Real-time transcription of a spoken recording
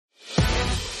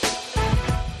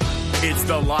It's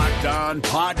the Locked On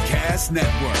Podcast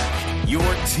Network, your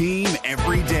team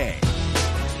every day.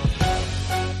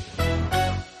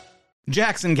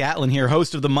 Jackson Gatlin here,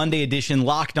 host of the Monday edition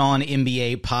Locked On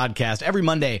NBA podcast. Every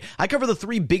Monday, I cover the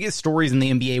three biggest stories in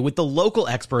the NBA with the local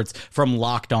experts from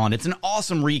Locked On. It's an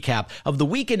awesome recap of the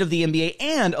weekend of the NBA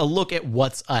and a look at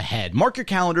what's ahead. Mark your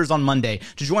calendars on Monday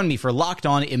to join me for Locked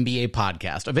On NBA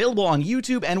podcast, available on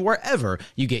YouTube and wherever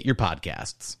you get your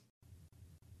podcasts.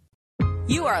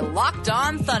 You are Locked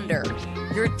On Thunder,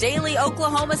 your daily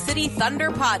Oklahoma City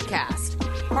Thunder podcast.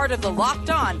 Part of the Locked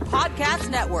On Podcast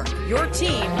Network, your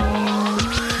team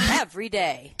every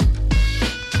day.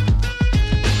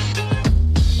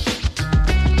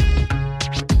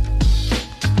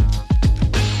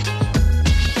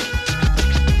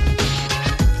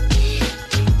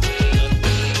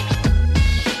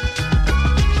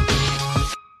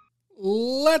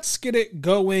 Let's get it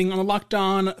going on the Locked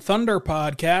On Thunder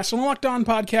podcast on the Locked On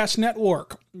Podcast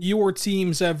Network, your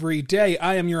teams every day.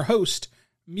 I am your host,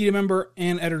 media member,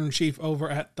 and editor-in-chief over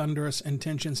at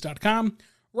thunderousintentions.com.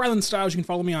 Rylan Stiles, you can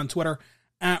follow me on Twitter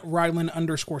at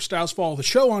Rylan_Stiles. Follow the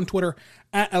show on Twitter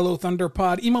at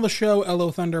LOThunderPod. Email the show,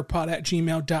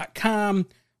 lothunderpod@gmail.com.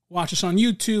 Watch us on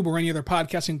YouTube or any other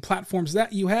podcasting platforms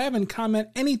that you have, and comment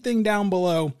anything down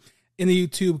below in the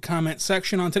YouTube comment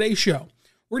section. On today's show,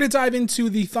 we're going to dive into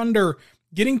the Thunder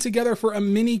getting together for a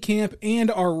mini camp and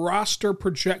our roster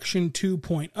projection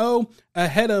 2.0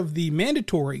 ahead of the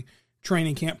mandatory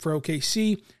training camp for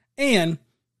OKC and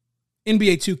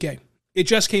NBA 2K. It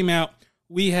just came out.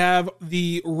 We have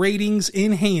the ratings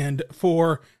in hand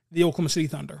for the Oklahoma City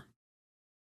Thunder.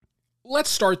 Let's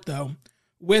start, though,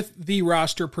 with the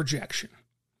roster projection.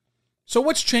 So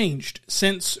what's changed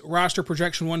since roster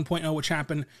projection 1.0, which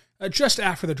happened just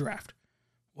after the draft?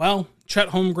 Well, Chet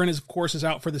Holmgren, of course, is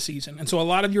out for the season. And so a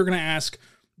lot of you are going to ask,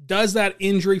 does that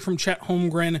injury from Chet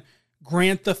Holmgren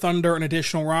grant the Thunder an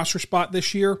additional roster spot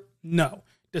this year? No.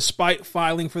 Despite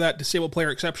filing for that disabled player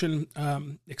exception,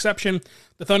 the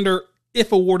Thunder,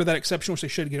 if awarded that exception, which they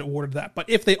should get awarded that, but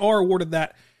if they are awarded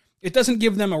that, it doesn't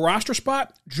give them a roster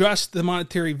spot, just the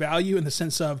monetary value in the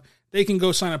sense of they can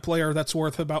go sign a player that's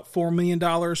worth about $4 million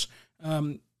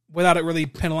without it really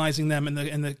penalizing them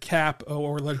in the cap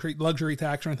or luxury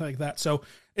tax or anything like that. So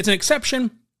it's an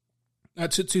exception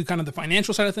to kind of the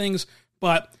financial side of things,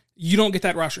 but you don't get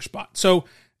that roster spot. So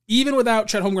even without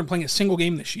Chet Holmgren playing a single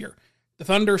game this year, the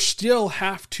Thunder still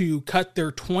have to cut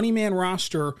their 20-man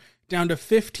roster down to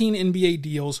 15 NBA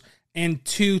deals and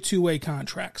 2 two-way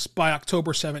contracts by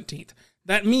October 17th.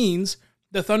 That means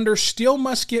the Thunder still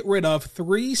must get rid of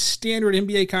 3 standard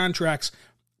NBA contracts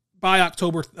by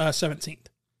October 17th.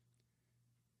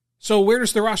 So where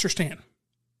does the roster stand?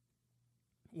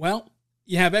 Well,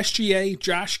 you have SGA,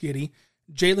 Josh Giddey,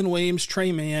 Jalen Williams,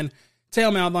 Trey Mann,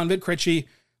 Teo Maledon, Vid Krejci,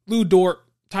 Lou Dort,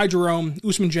 Ty Jerome,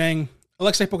 Ousmane Dieng,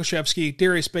 Alexei Pokusevski,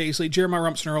 Darius Baisley, Jeremiah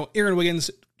Rumpson-Earl, Aaron Wiggins,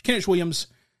 Kenneth Williams,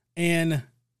 and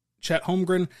Chet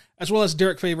Holmgren, as well as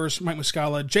Derek Favors, Mike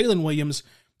Muscala, Jalen Williams,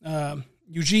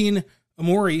 Eugene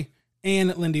Amori,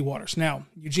 and Lindy Waters. Now,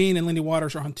 Eugene and Lindy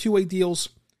Waters are on two-way deals.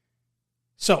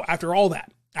 So after all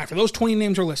that, after those 20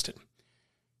 names are listed,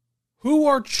 who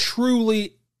are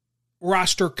truly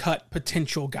roster cut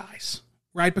potential guys,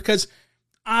 right? Because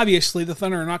obviously the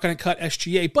Thunder are not going to cut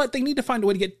SGA, but they need to find a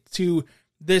way to get to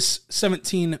this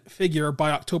 17 figure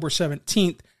by October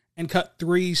 17th and cut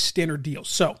 3 standard deals.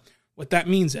 So what that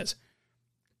means is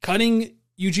cutting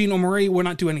Eugene Omori will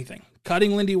not do anything.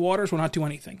 Cutting Lindy Waters will not do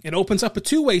anything. It opens up a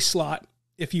two-way slot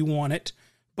if you want it,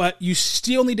 but you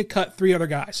still need to cut 3 other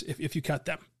guys if you cut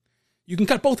them. You can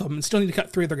cut both of them and still need to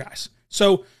cut 3 other guys.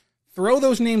 So throw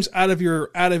those names out of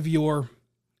your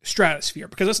stratosphere,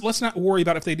 because let's not worry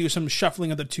about if they do some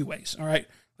shuffling of the two ways, all right?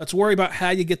 Let's worry about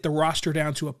how you get the roster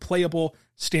down to a playable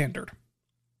standard.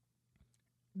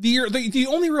 The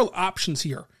only real options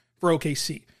here for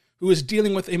OKC, who is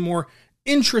dealing with a more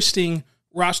interesting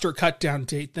roster cut down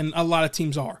date than a lot of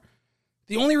teams are.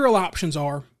 The only real options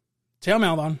are Teo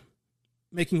Maledon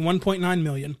making $1.9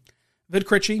 million, Vid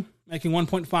Krejci making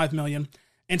 $1.5 million,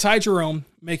 and Ty Jerome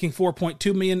making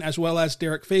 $4.2 million, as well as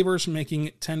Derek Favors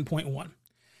making $10.1.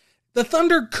 The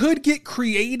Thunder could get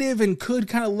creative and could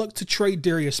kind of look to trade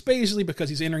Darius Baisley because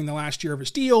he's entering the last year of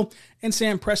his deal, and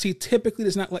Sam Presti typically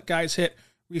does not let guys hit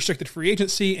restricted free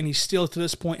agency, and he still, to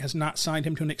this point, has not signed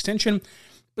him to an extension.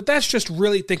 But that's just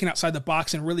really thinking outside the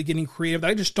box and really getting creative.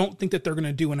 I just don't think that they're going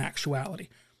to do in actuality.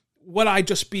 Would I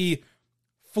just be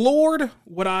floored?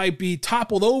 Would I be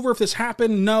toppled over if this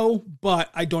happened? No, but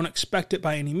I don't expect it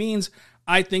by any means.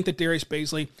 I think that Darius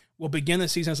Baisley will begin the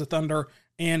season as a Thunder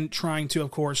and trying to, of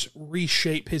course,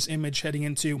 reshape his image heading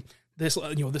into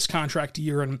this contract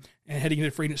year and heading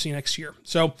into free agency next year.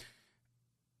 So,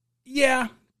 yeah,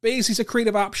 Baisley's a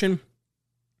creative option.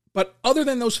 But other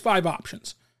than those 5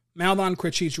 options, Maledon,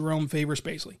 Krejci, Jerome, Favors,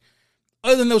 Baisley,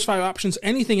 other than those 5 options,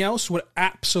 anything else would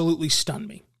absolutely stun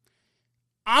me.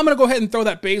 I'm going to go ahead and throw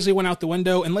that Baisley one out the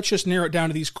window, and let's just narrow it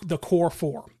down to the core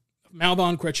 4.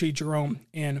 Maledon, Krejci, Jerome,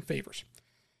 and Favors.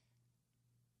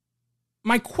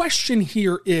 My question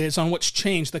here is on what's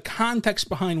changed, the context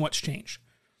behind what's changed.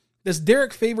 Does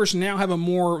Derek Favors now have a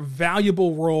more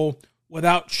valuable role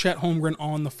without Chet Holmgren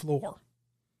on the floor?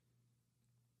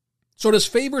 So does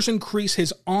Favors increase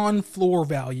his on-floor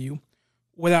value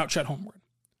without Chet Holmgren?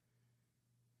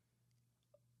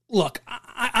 Look,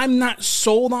 I'm not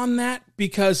sold on that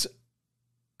because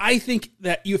I think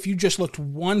that if you just looked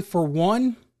 1 for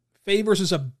 1, Favors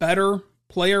is a better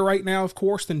player right now, of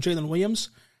course, than Jalen Williams.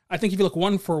 I think if you look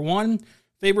 1 for 1,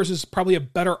 Favors is probably a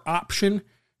better option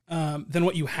than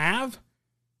what you have.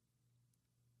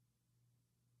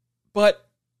 But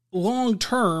long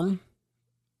term,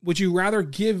 would you rather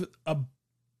give a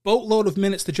boatload of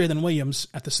minutes to Jalen Williams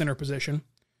at the center position,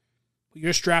 who you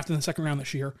just drafted in the second round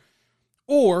this year,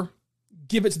 or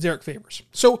give it to Derek Favors?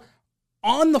 So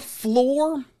on the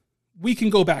floor, we can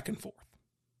go back and forth.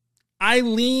 I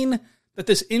lean that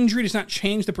this injury does not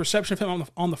change the perception of him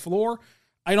on the floor.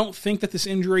 I don't think that this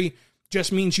injury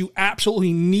just means you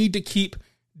absolutely need to keep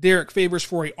Derek Favors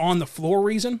for a on-the-floor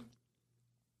reason.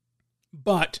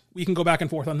 But we can go back and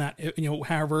forth on that,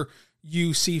 however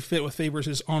you see fit with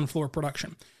Favors' on-floor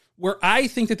production. Where I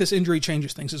think that this injury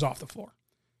changes things is off the floor.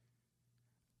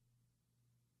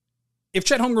 If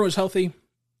Chet Holmgren was healthy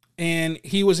and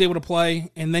he was able to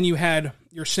play, and then you had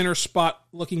your center spot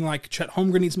looking like Chet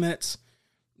Holmgren needs minutes,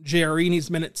 JRE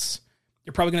needs minutes,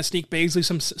 you're probably going to sneak Baisley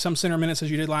some center minutes as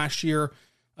you did last year.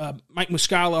 Mike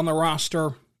Muscala on the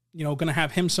roster, going to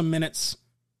have him some minutes.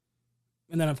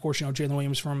 And then, of course, Jalen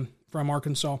Williams from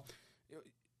Arkansas.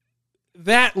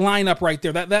 That lineup right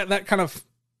there, that kind of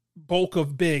bulk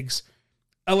of bigs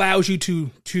allows you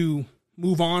to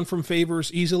move on from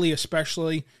Favors easily,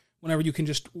 especially whenever you can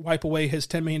just wipe away his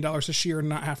 $10 million this year and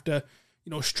not have to,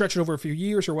 stretch it over a few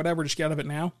years or whatever, just get out of it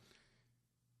now.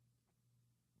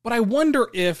 But I wonder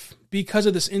if, because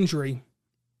of this injury,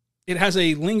 it has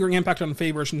a lingering impact on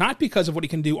Favors, not because of what he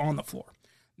can do on the floor,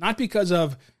 not because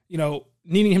of,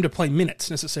 needing him to play minutes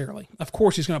necessarily. Of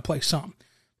course, he's going to play some.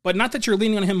 But not that you're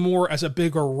leaning on him more as a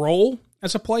bigger role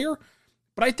as a player,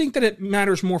 but I think that it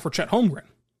matters more for Chet Holmgren.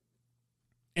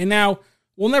 And now,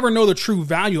 we'll never know the true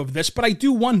value of this, but I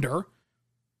do wonder,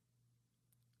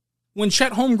 when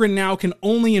Chet Holmgren now can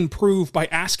only improve by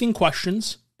asking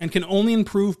questions, and can only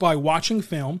improve by watching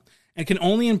film, and can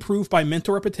only improve by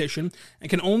mental repetition, and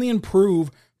can only improve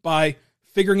by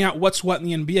figuring out what's what in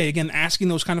the NBA, again, asking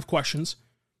those kind of questions.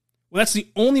 Well, that's the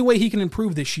only way he can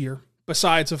improve this year,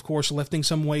 besides, of course, lifting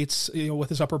some weights, with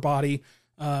his upper body,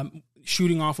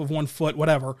 shooting off of 1 foot,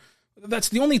 whatever. That's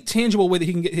the only tangible way that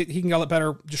he can get a lot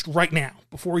better just right now,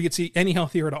 before he gets any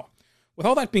healthier at all. With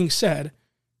all that being said,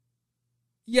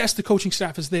 yes, the coaching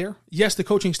staff is there. Yes, the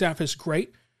coaching staff is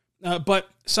great. But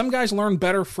some guys learn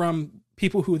better from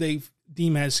people who they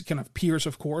deem as kind of peers,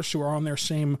 of course, who are on their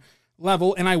same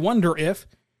level. And I wonder if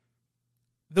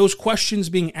those questions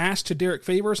being asked to Derek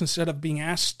Favors instead of being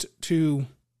asked to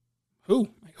who?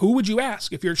 Who would you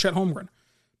ask if you're Chet Holmgren?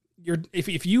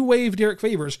 If you waive Derek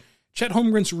Favors, Chet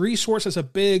Holmgren's resource as a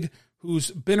big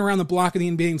who's been around the block of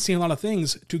the NBA and seen a lot of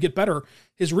things to get better,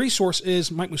 his resource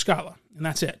is Mike Muscala, and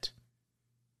that's it.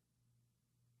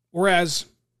 Whereas,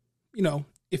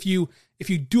 if you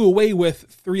do away with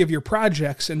 3 of your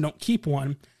projects and don't keep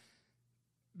one,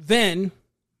 then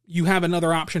you have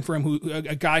another option for him,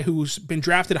 a guy who's been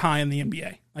drafted high in the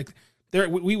NBA. Like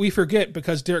we forget,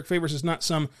 because Derek Favors is not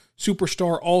some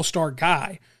superstar, all-star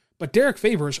guy, but Derek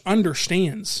Favors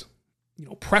understands,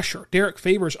 pressure. Derek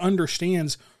Favors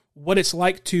understands what it's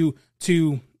like to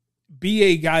be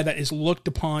a guy that is looked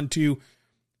upon to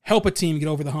help a team get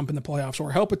over the hump in the playoffs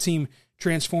or help a team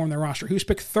transform their roster. He was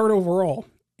picked 3rd overall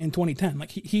in 2010.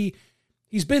 Like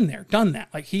he's been there, done that.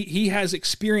 Like he has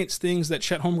experienced things that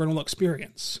Chet Holmgren will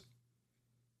experience.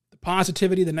 The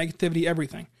positivity, the negativity,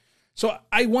 everything. So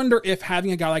I wonder if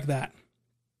having a guy like that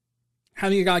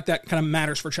kind of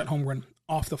matters for Chet Holmgren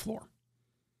off the floor.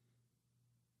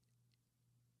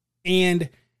 And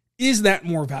is that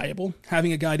more valuable,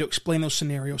 having a guy to explain those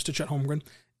scenarios to Chet Holmgren?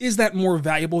 Is that more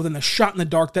valuable than the shot in the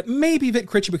dark that maybe Vic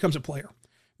Krejci becomes a player?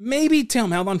 Maybe Theo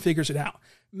Maledon figures it out.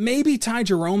 Maybe Ty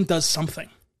Jerome does something.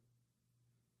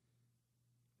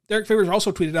 Derek Favors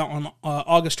also tweeted out on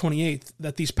August 28th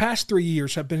that these past 3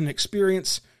 years have been an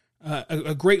experience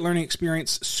a great learning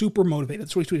experience, super motivated.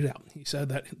 That's what he tweeted out. He said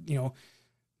that,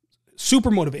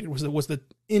 super motivated was the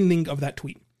ending of that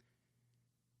tweet.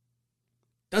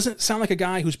 Doesn't sound like a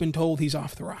guy who's been told he's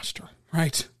off the roster,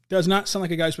 right? Does not sound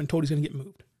like a guy who's been told he's going to get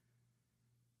moved.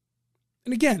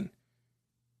 And again,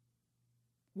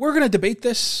 we're going to debate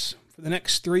this for the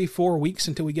next 3-4 weeks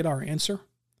until we get our answer.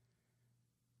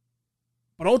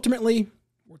 But ultimately,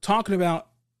 we're talking about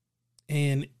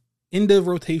an end of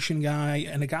rotation guy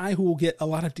and a guy who will get a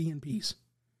lot of DNPs.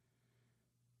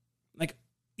 Like,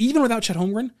 even without Chet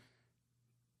Holmgren,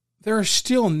 there are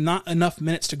still not enough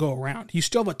minutes to go around. You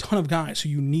still have a ton of guys who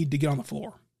you need to get on the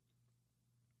floor.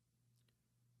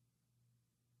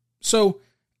 So,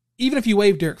 even if you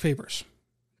waive Derek Favors,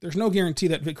 there's no guarantee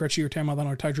that Vic Krejci or Tam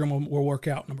Maledon or Ty Jerome will work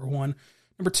out, number one.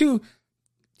 Number two,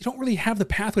 you don't really have the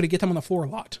pathway to get them on the floor a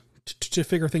lot to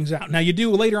figure things out. Now, you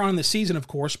do later on in the season, of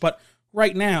course, but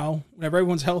right now, whenever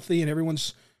everyone's healthy and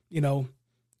everyone's,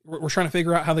 we're trying to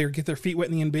figure out how they get their feet wet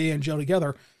in the NBA and gel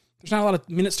together, there's not a lot of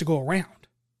minutes to go around.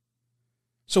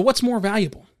 So what's more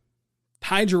valuable?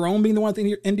 Ty Jerome being the one at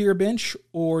the end of your bench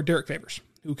or Derek Favors,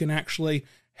 who can actually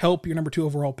help your number 2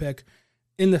 overall pick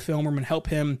in the film room and help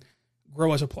him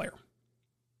grow as a player?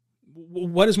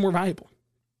 What is more valuable?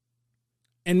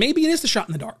 And maybe it is the shot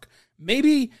in the dark.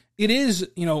 Maybe it is,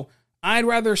 I'd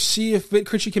rather see if Vic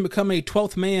Krejci can become a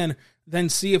 12th man than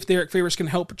see if Derek Favors can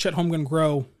help Chet Holmgren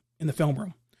grow in the film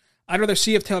room. I'd rather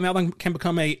see if Tam Maledon can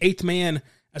become a 8th man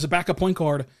as a backup point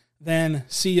guard than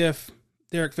see if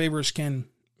Derek Favors can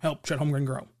help Chet Holmgren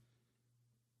grow.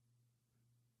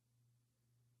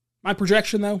 My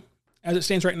projection, though, as it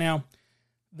stands right now,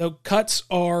 the cuts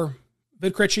are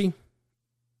Vic Krejci,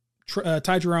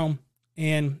 Ty Jerome,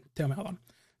 and Tam Maledon.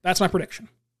 That's my prediction.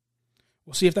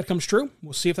 We'll see if that comes true.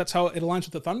 We'll see if that's how it aligns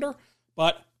with the Thunder.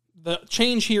 But the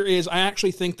change here is I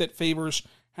actually think that Favors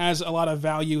has a lot of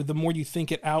value the more you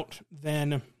think it out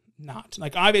than not.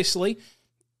 Like, obviously,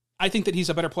 I think that he's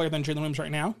a better player than Jalen Williams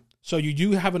right now. So you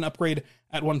do have an upgrade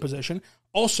at one position.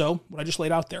 Also, what I just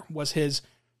laid out there was his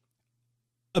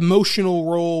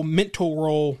emotional role, mental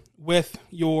role with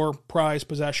your prized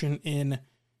possession in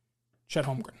Chet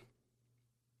Holmgren.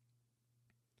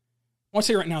 I want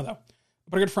to say right now, though,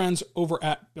 but our good friends over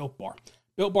at Built Bar.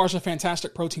 Built Bar is a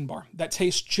fantastic protein bar that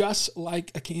tastes just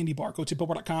like a candy bar. Go to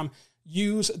BuiltBar.com,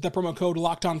 use the promo code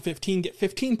LOCKEDON15, get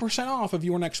 15% off of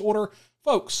your next order.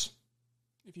 Folks,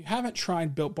 if you haven't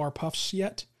tried Built Bar Puffs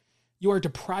yet, you are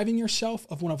depriving yourself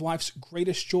of one of life's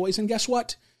greatest joys. And guess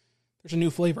what? There's a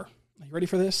new flavor. Are you ready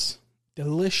for this?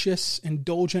 Delicious,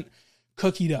 indulgent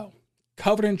cookie dough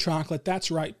covered in chocolate.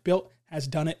 That's right. Built has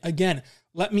done it again.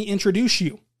 Let me introduce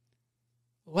you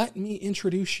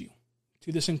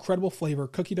to this incredible flavor,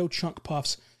 cookie dough chunk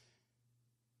puffs.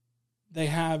 They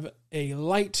have a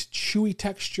light, chewy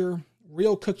texture,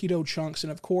 real cookie dough chunks,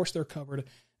 and of course they're covered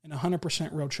in 100%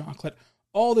 real chocolate.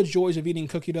 All the joys of eating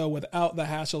cookie dough without the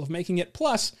hassle of making it,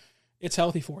 plus it's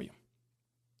healthy for you.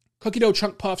 Cookie dough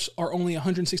chunk puffs are only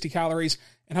 160 calories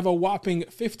and have a whopping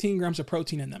 15 grams of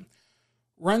protein in them.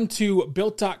 Run to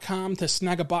Built.com to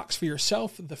snag a box for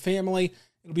yourself, the family.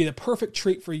 It'll be the perfect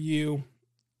treat for you.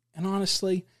 And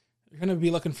honestly, you're going to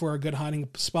be looking for a good hiding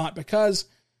spot because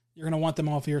you're going to want them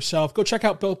all for yourself. Go check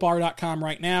out BuiltBar.com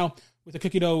right now with the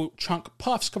cookie dough chunk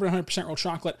puffs covered in 100% real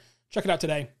chocolate. Check it out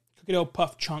today. Cookie dough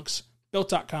puff chunks.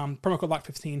 Built.com. Promo code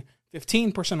LOCK15.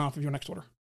 15% off of your next order.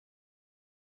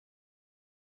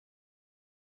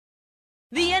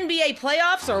 The NBA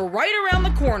playoffs are right around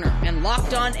the corner, and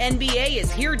Locked On NBA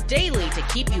is here daily to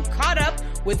keep you caught up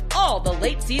with all the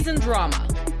late season drama.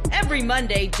 Every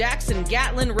Monday, Jackson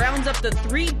Gatlin rounds up the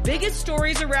 3 biggest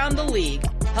stories around the league,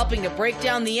 helping to break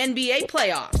down the NBA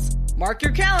playoffs. Mark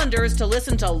your calendars to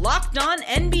listen to Locked On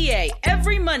NBA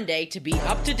every Monday to be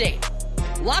up to date.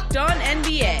 Locked On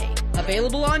NBA,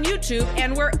 available on YouTube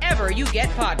and wherever you get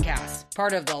podcasts.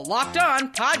 Part of the Locked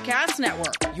On Podcast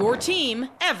Network, your team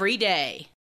every day.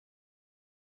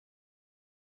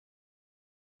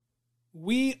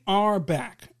 We are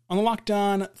back on the Locked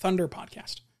On Thunder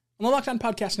podcast, on the Locked On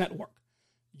Podcast Network,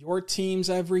 your teams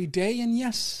every day. And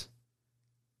yes,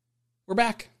 we're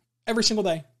back every single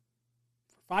day,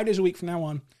 5 days a week from now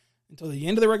on, until the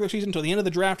end of the regular season, until the end of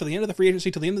the draft, till the end of the free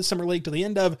agency, till the end of the summer league, till the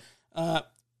end of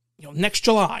next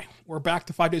July. We're back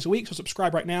to 5 days a week, so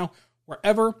subscribe right now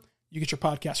wherever you get your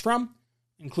podcast from,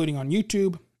 including on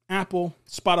YouTube, Apple,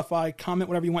 Spotify. Comment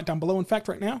whatever you want down below. In fact,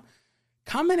 right now,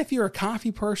 comment if you're a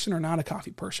coffee person or not a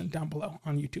coffee person down below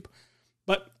on YouTube.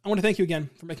 But I want to thank you again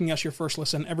for making us your first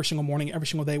listen every single morning, every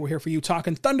single day. We're here for you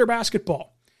talking Thunder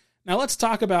basketball. Now let's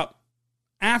talk about,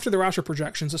 after the roster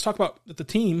projections, let's talk about that the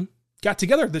team got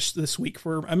together this week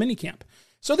for a mini camp.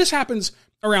 So this happens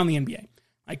around the NBA.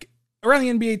 Like around the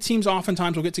NBA, teams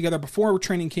oftentimes will get together before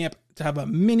training camp to have a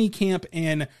mini camp,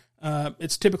 and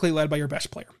it's typically led by your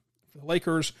best player. For the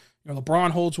Lakers,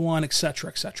 LeBron holds one, etc.,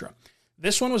 etc.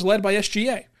 This one was led by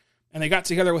SGA, and they got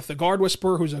together with the guard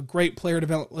whisperer, who's a great player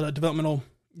developmental,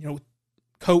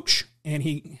 coach, and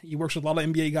he works with a lot of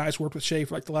NBA guys. Worked with Shai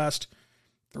for like the last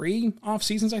 3 off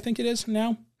seasons, I think it is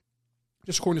now,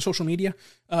 just according to social media.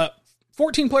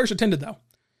 14 players attended though,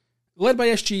 led by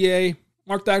SGA.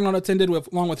 Mark Daigneault attended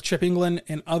along with Chip England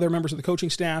and other members of the coaching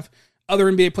staff.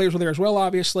 Other NBA players were there as well,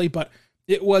 obviously, but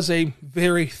it was a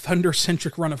very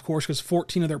Thunder-centric run, of course, because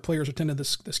 14 of their players attended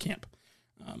this camp.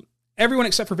 Everyone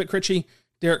except for Vic Krejci,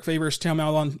 Derek Favors, Theo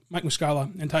Maledon, Mike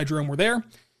Muscala, and Ty Jerome were there.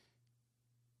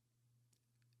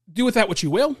 Do with that what you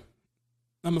will.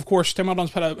 Of course, Theo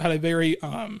Maledon's had a very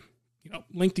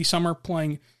lengthy summer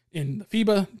playing in the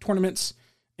FIBA tournaments,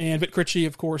 and Vic Krejci,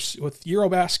 of course, with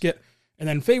Eurobasket, and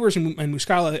then Favors and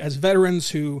Muscala as veterans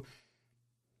who,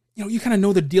 you kind of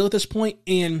know the deal at this point.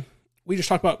 And we just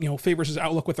talked about, Favors'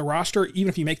 outlook with the roster. Even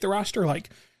if you make the roster,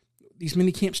 like, these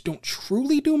mini camps don't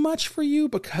truly do much for you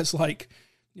because, like,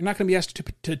 you're not going to be asked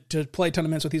to play a ton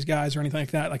of minutes with these guys or anything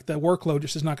like that. Like, the workload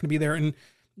just is not going to be there. And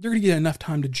you're going to get enough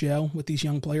time to gel with these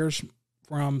young players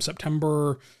from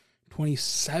September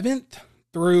 27th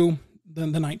through the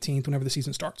 19th, whenever the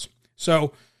season starts.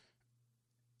 So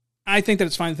I think that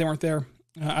it's fine that they weren't there.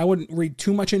 I wouldn't read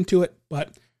too much into it, but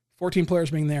 14 players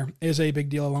being there is a big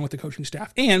deal along with the coaching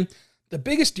staff. And the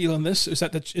biggest deal in this is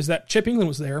that Chip England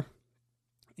was there,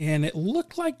 and it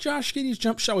looked like Josh Giddey's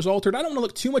jump shot was altered. I don't want to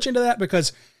look too much into that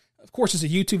because, of course, it's a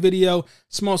YouTube video,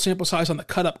 small sample size on the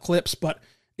cut-up clips, but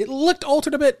it looked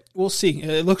altered a bit. We'll see.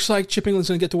 It looks like Chip England's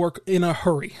going to get to work in a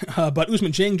hurry. But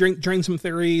Ousmane Dieng drained some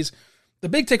threes. The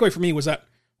big takeaway for me was that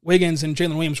Wiggins and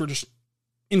Jalen Williams were just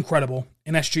incredible,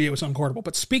 and SGA was unguardable.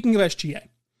 But speaking of SGA,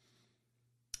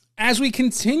 as we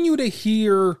continue to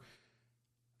hear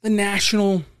the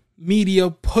national media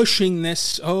pushing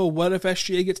this, what if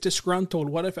SGA gets disgruntled?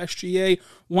 What if SGA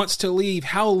wants to leave?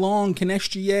 How long can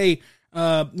SGA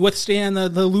withstand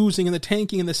the losing and the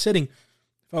tanking and the sitting?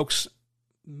 Folks,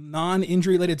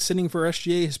 non-injury related sitting for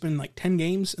SGA has been like 10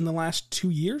 games in the last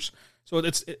 2 years. So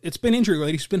it's been injury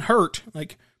related. He's been hurt.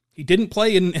 Like, he didn't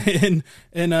play in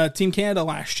Team Canada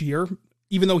last year,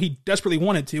 even though he desperately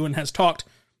wanted to and has talked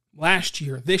last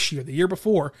year, this year, the year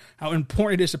before, how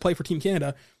important it is to play for Team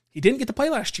Canada. He didn't get to play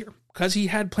last year because he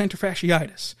had plantar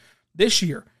fasciitis. This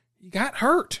year, he got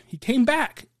hurt. He came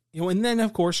back. And then,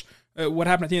 of course, what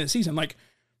happened at the end of the season. Like,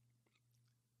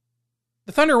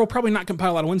 the Thunder will probably not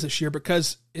compile a lot of wins this year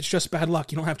because it's just bad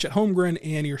luck. You don't have Chet Holmgren,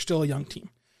 and you're still a young team.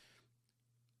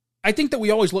 I think that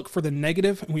we always look for the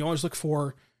negative, and we always look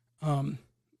for,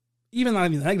 even not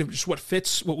even the negative, just what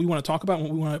fits what we want to talk about and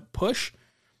what we want to push.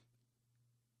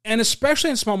 And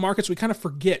especially in small markets, we kind of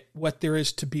forget what there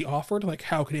is to be offered. Like,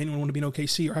 how could anyone want to be in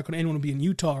OKC, or how could anyone want to be in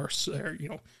Utah, or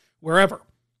wherever?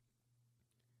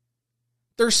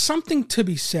 There's something to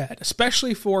be said,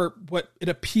 especially for what it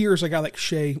appears a guy like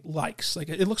Shai likes. Like,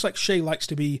 it looks like Shai likes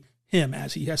to be him,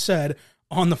 as he has said,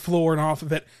 on the floor and off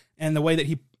of it, and the way that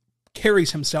he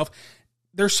carries himself.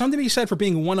 There's something to be said for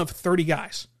being one of 30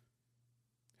 guys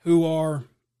who are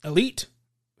elite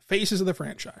faces of the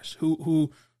franchise,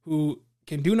 who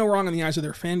can do no wrong in the eyes of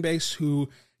their fan base, who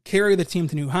carry the team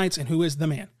to new heights, and who is the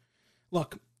man.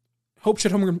 Look, hope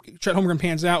Chet Holmgren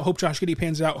pans out, hope Josh Giddey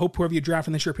pans out, hope whoever you draft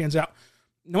in this year pans out.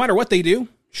 No matter what they do,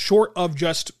 short of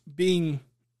just being,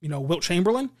 Wilt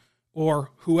Chamberlain or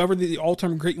whoever the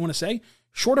all-time great you want to say,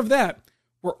 short of that,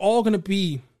 we're all going to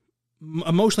be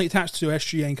emotionally attached to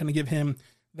SGA and kind of give him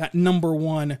that number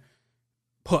one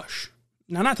push.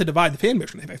 Now, not to divide the fan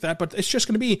base or anything like that, but it's just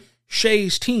going to be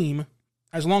Shai's team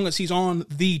as long as he's on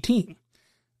the team.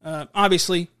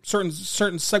 Obviously, certain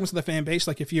segments of the fan base,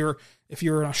 like if you're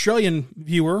an Australian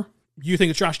viewer, you think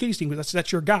it's Josh Giddey's team because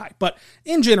that's your guy. But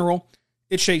in general,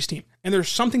 it's Shai's team. And there's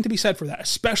something to be said for that,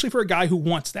 especially for a guy who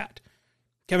wants that.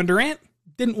 Kevin Durant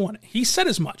didn't want it. He said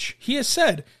as much. He has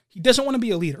said he doesn't want to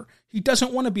be a leader. He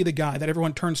doesn't want to be the guy that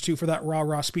everyone turns to for that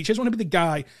rah-rah speech. He doesn't want to be the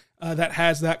guy that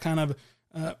has that kind of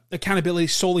accountability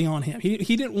solely on him. He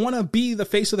didn't want to be the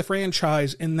face of the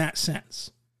franchise in that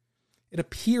sense. It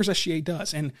appears SGA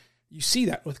does, and you see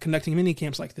that with conducting mini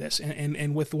camps like this,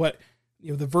 and with what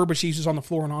the verbiage he uses on the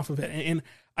floor and off of it. And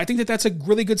I think that that's a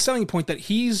really good selling point, that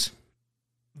he's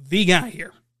the guy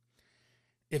here.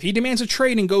 If he demands a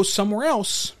trade and goes somewhere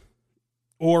else,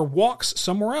 or walks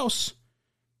somewhere else,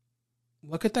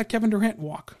 look at that Kevin Durant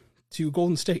walk to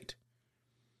Golden State.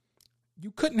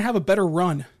 You couldn't have a better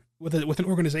run with an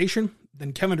organization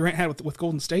than Kevin Durant had with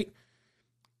Golden State.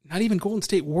 not even Golden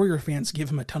State Warrior fans give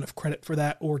him a ton of credit for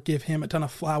that, or give him a ton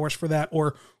of flowers for that,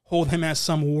 or hold him as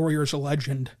some Warriors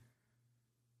legend.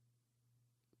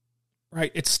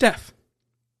 Right? It's Steph,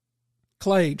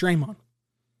 Clay, Draymond.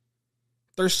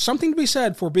 There's something to be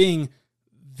said for being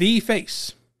the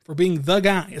face, for being the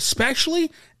guy,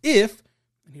 especially if,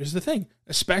 and here's the thing,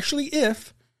 especially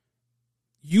if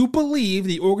you believe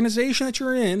the organization that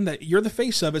you're in, that you're the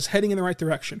face of, is heading in the right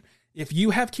direction. If you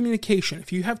have communication,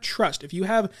 if you have trust, if you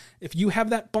have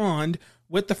that bond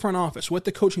with the front office, with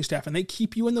the coaching staff, and they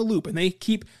keep you in the loop, and they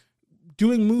keep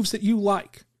doing moves that you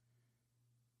like,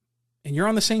 and you're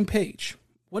on the same page,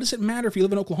 what does it matter if you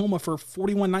live in Oklahoma for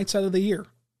 41 nights out of the year?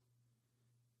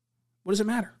 What does it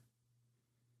matter?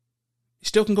 You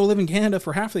still can go live in Canada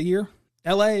for half the year.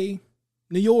 LA,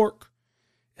 New York.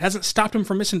 It hasn't stopped him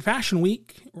from missing Fashion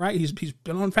Week, right? He's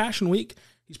been on Fashion Week.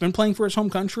 He's been playing for his home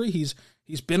country. He's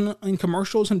been in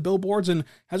commercials and billboards and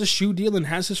has a shoe deal and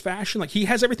has his fashion. Like, he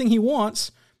has everything he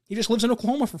wants. He just lives in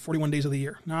Oklahoma for 41 days of the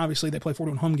year. Now, obviously, they play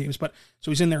 41 home games, but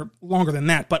so he's in there longer than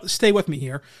that. But stay with me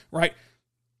here, right?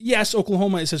 Yes,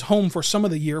 Oklahoma is his home for some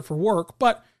of the year for work,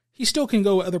 but he still can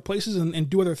go other places and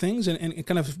do other things and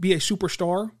kind of be a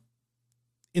superstar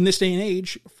in this day and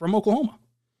age from Oklahoma.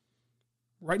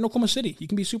 Right in Oklahoma City, he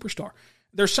can be a superstar.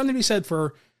 There's something to be said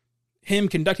for him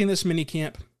conducting this mini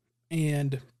camp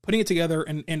and putting it together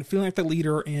and feeling like the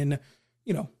leader and,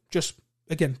 just,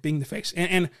 again, being the face.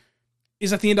 And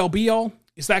is that the end-all be-all?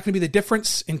 Is that going to be the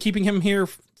difference in keeping him here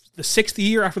the 6th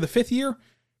year after the 5th year?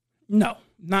 No,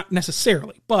 not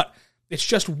necessarily. But it's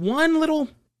just one little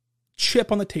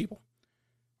chip on the table,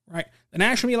 right? The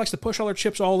national media likes to push all their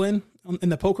chips all in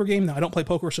the poker game. Now, I don't play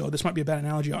poker, so this might be a bad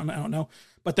analogy. I don't know.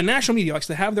 But the national media likes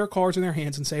to have their cards in their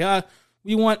hands and say,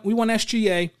 we want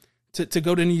SGA to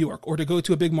go to New York or to go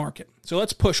to a big market. So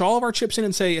let's push all of our chips in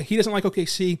and say he doesn't like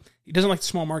OKC. He doesn't like the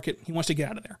small market. He wants to get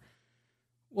out of there.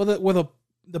 Well,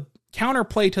 the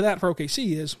counterplay to that for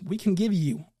OKC is we can give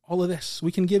you all of this.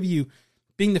 We can give you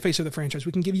being the face of the franchise.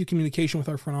 We can give you communication with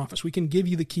our front office. We can give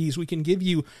you the keys. We can give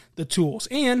you the tools.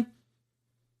 And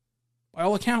by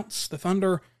all accounts, the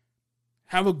Thunder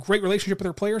have a great relationship with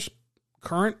their players,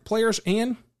 current players,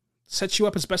 and sets you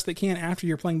up as best they can after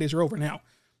your playing days are over. Now,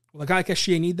 will a guy like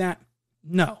SGA need that?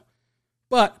 No.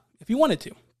 But if you wanted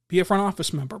to, be a front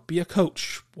office member, be a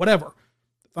coach, whatever,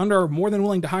 the Thunder are more than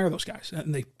willing to hire those guys.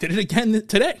 And they did it again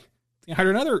today. They hired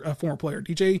another former player,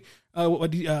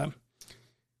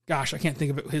 I can't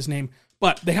think of his name.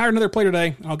 But they hired another player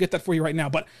today. I'll get that for you right now.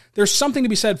 But there's something to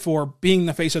be said for being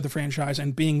the face of the franchise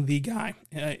and being the guy,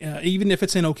 even if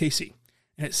it's in OKC.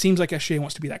 And it seems like SGA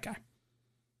wants to be that guy.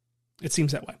 It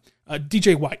seems that way.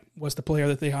 DJ White was the player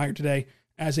that they hired today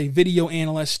as a video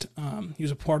analyst. He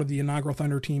was a part of the inaugural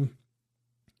Thunder team.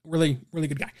 Really, really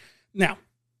good guy. Now,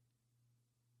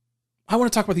 I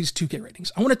want to talk about these 2K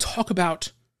ratings. I want to talk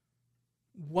about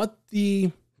what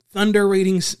the Thunder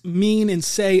ratings mean and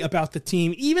say about the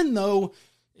team, even though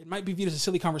it might be viewed as a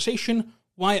silly conversation,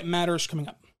 why it matters coming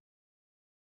up.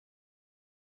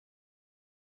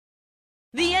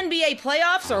 The NBA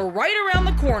playoffs are right around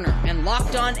the corner, and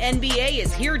Locked On NBA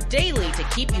is here daily to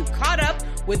keep you caught up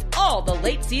with all the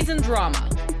late season drama.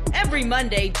 Every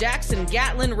Monday, Jackson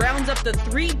Gatlin rounds up the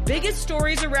 3 biggest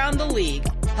stories around the league,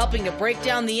 helping to break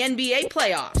down the NBA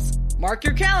playoffs. Mark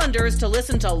your calendars to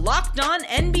listen to Locked On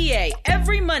NBA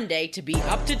every Monday to be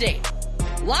up to date.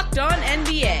 Locked On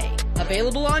NBA,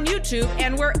 available on YouTube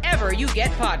and wherever you get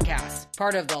podcasts.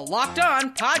 Part of the Locked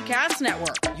On Podcast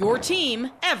Network, your team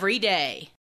every day.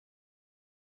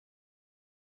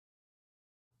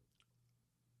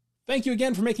 Thank you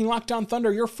again for making Locked On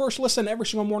Thunder your first listen every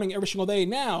single morning, every single day.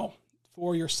 Now,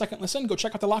 for your second listen, go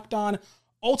check out the Locked On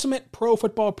Ultimate Pro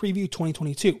Football Preview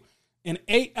 2022. An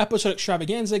 8-episode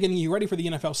extravaganza getting you ready for the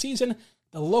NFL season.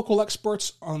 The local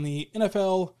experts on the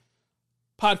NFL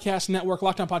Podcast Network,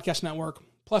 Locked On Podcast Network,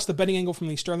 plus the betting angle from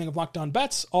the Sterling of Locked On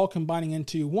Bets, all combining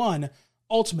into one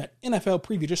Ultimate NFL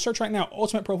Preview. Just search right now,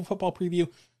 Ultimate Pro Football Preview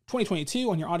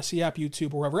 2022 on your Odyssey app,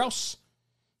 YouTube, or wherever else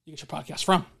you get your podcast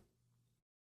from.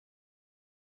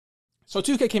 So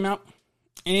 2K came out,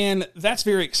 and that's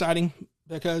very exciting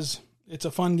because it's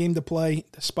a fun game to play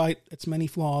despite its many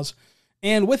flaws.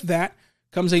 And with that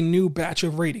comes a new batch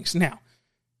of ratings. Now,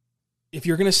 if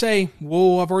you're going to say,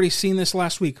 whoa, I've already seen this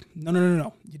last week.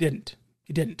 No. You didn't.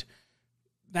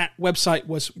 That website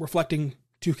was reflecting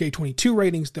 2K22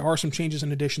 ratings. There are some changes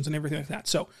and additions and everything like that.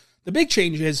 So the big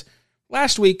change is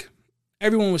last week,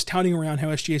 everyone was touting around how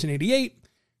SGA is an 88.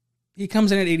 He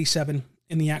comes in at 87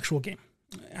 in the actual game.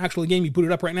 You boot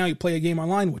it up right now, you play a game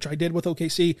online, which I did with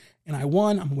OKC, and I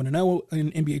won. I'm 1-0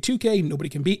 in NBA 2K. Nobody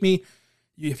can beat me.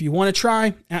 If you want to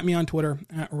try, at me on Twitter,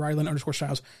 at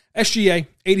Ryland_Styles. SGA,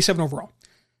 87 overall.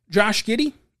 Josh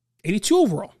Giddey, 82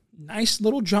 overall. Nice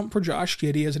little jump for Josh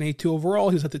Giddey as an 82 overall.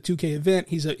 He's at the 2K event.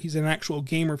 He's an actual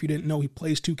gamer. If you didn't know, he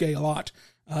plays 2K a lot.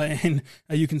 And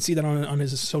you can see that on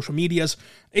his social medias.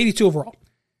 82 overall.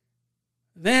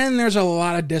 Then there's a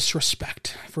lot of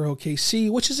disrespect for OKC,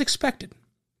 which is expected.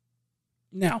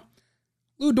 Now,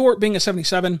 Lou Dort being a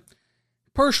 77,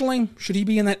 personally, should he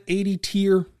be in that 80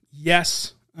 tier?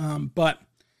 Yes, but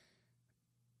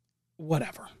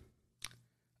whatever.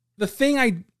 The thing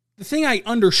I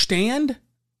understand,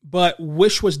 but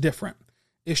wish was different,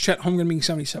 is Chet Holmgren being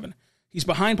 77. He's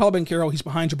behind Paolo Banchero. He's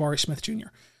behind Jabari Smith Jr.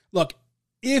 Look,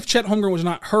 if Chet Holmgren was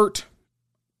not hurt,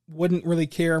 wouldn't really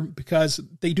care, because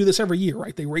they do this every year,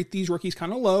 right? They rate these rookies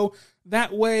kind of low.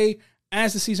 That way,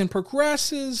 as the season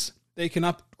progresses, they can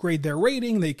upgrade their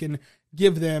rating. They can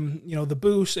give them, the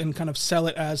boost and kind of sell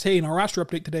it as, hey, in our roster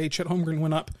update today, Chet Holmgren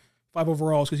went up 5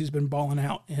 overalls because he's been balling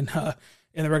out in the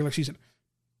regular season.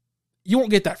 You won't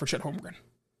get that for Chet Holmgren.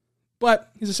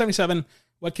 But he's a 77.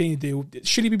 What can you do?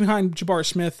 Should he be behind Jabari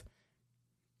Smith?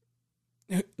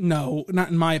 No, not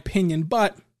in my opinion,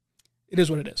 but it is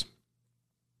what it is.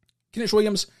 Kenneth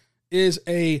Williams is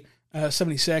a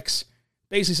 76.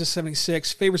 Basie's a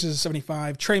 76. Favors is a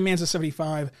 75. Trey Mann's a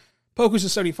 75. Poku's a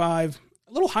 75.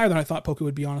 A little higher than I thought Poku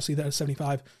would be, honestly. That is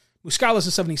 75. Muscala's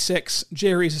a 76.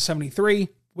 Jerry's a 73.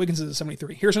 Wiggins is a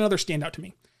 73. Here's another standout to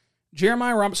me.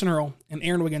 Jeremiah Robinson-Earl and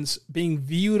Aaron Wiggins being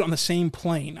viewed on the same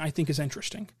plane, I think, is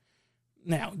interesting.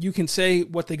 Now, you can say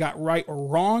what they got right or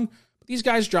wrong, but these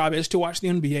guys' job is to watch the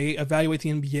NBA, evaluate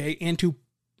the NBA, and to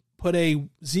put a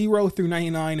 0 through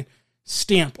 99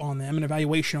 stamp on them, an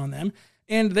evaluation on them.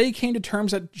 And they came to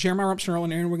terms that Jeremiah Robinson-Earl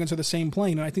and Aaron Wiggins are the same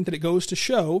plane, and I think that it goes to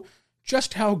show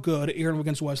just how good Aaron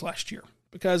Wiggins was last year,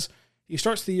 because he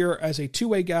starts the year as a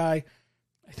two-way guy.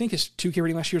 I think his 2K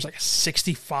rating last year was like a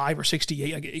 65 or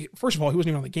 68. First of all, he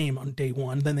wasn't even on the game on day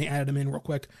one. Then they added him in real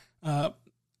quick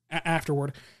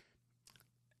afterward.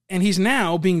 And he's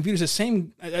now being viewed as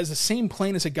the same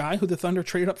plane as a guy who the Thunder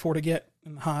traded up for to get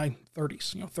in the high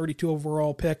 30s. 32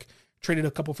 overall pick, traded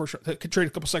a couple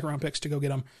second round picks to go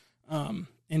get him,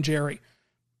 and Jerry.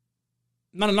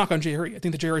 Not a knock on Jerry. I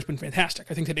think that Jerry's been fantastic.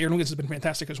 I think that Aaron Wiggins has been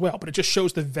fantastic as well. But it just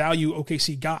shows the value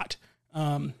OKC got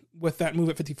with that move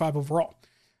at 55 overall.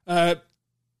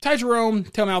 Ty Jerome,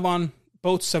 Theo Maledon,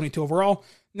 both 72 overall.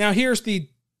 Now here's the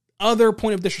other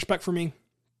point of disrespect for me.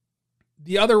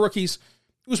 The other rookies,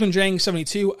 Ousmane Dieng,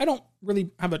 72. I don't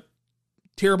really have a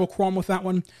terrible qualm with that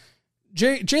one.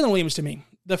 Jalen Williams, to me,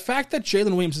 the fact that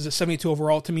Jalen Williams is a 72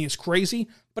 overall to me is crazy.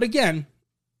 But again,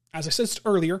 as I said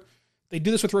earlier, they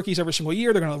do this with rookies every single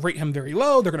year. They're going to rate him very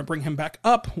low. They're going to bring him back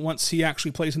up once he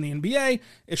actually plays in the NBA.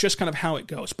 It's just kind of how it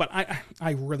goes. But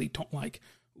I really don't like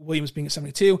Williams being a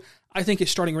 72. I think his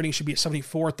starting rating should be a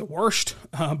 74 at the worst.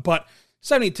 But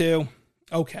 72,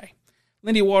 okay.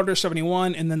 Lindy Waters,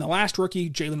 71. And then the last rookie,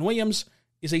 Jalen Williams,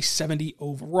 is a 70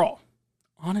 overall.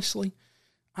 Honestly,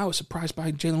 I was surprised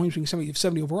by Jalen Williams being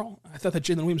 70 overall. I thought that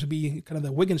Jalen Williams would be kind of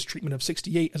the Wiggins treatment of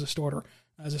 68 as a starter,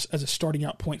 as a starting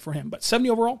out point for him. But 70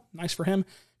 overall, nice for him.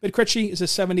 Vid Krejci is a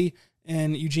 70,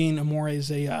 and Eugene Amore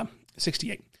is a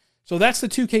 68. So that's the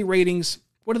 2K ratings.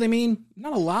 What do they mean?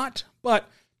 Not a lot, but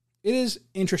it is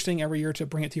interesting every year to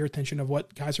bring it to your attention of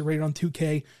what guys are rated on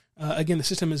 2K. Again, the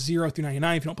system is 0 through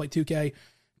 99 if you don't play 2K.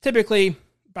 Typically,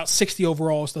 about 60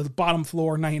 overall is the bottom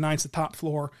floor, 99 is the top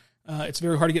floor. It's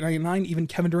very hard to get 99. Even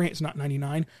Kevin Durant is not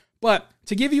 99. But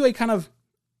to give you a kind of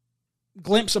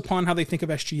glimpse upon how they think of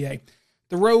SGA,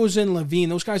 DeRozan, Levine,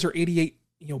 those guys are 88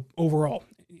 overall.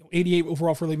 88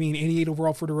 overall for Levine, 88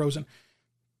 overall for DeRozan.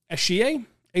 SGA,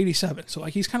 87. So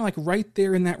he's kind of like right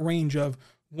there in that range of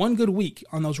one good week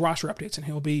on those roster updates, and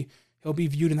he'll be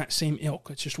viewed in that same ilk.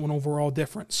 It's just one overall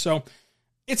difference. So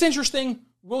it's interesting.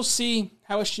 We'll see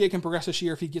how SGA can progress this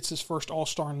year if he gets his first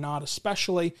All-Star nod,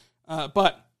 especially.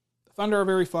 But the Thunder are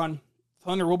very fun.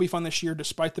 Thunder will be fun this year,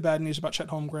 despite the bad news about Chet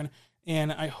Holmgren.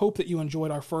 And I hope that you enjoyed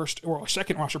our first or our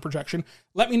second roster projection.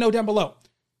 Let me know down below.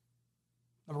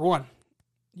 Number 1,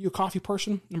 you a coffee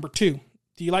person? Number 2,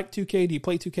 do you like 2K? Do you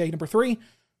play 2K? Number 3,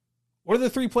 what are the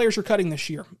 3 players you're cutting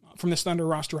this year from this Thunder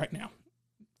roster right now?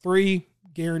 3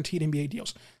 guaranteed NBA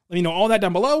deals. Let me know all that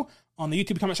down below on the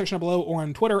YouTube comment section down below or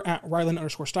on Twitter at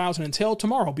Ryland_Styles. And until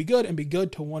tomorrow, be good and be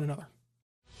good to one another.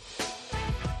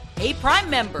 Hey, Prime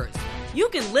members, you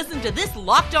can listen to this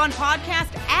Locked On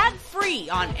podcast ad-free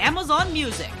on Amazon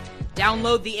Music.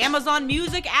 Download the Amazon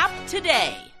Music app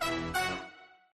today.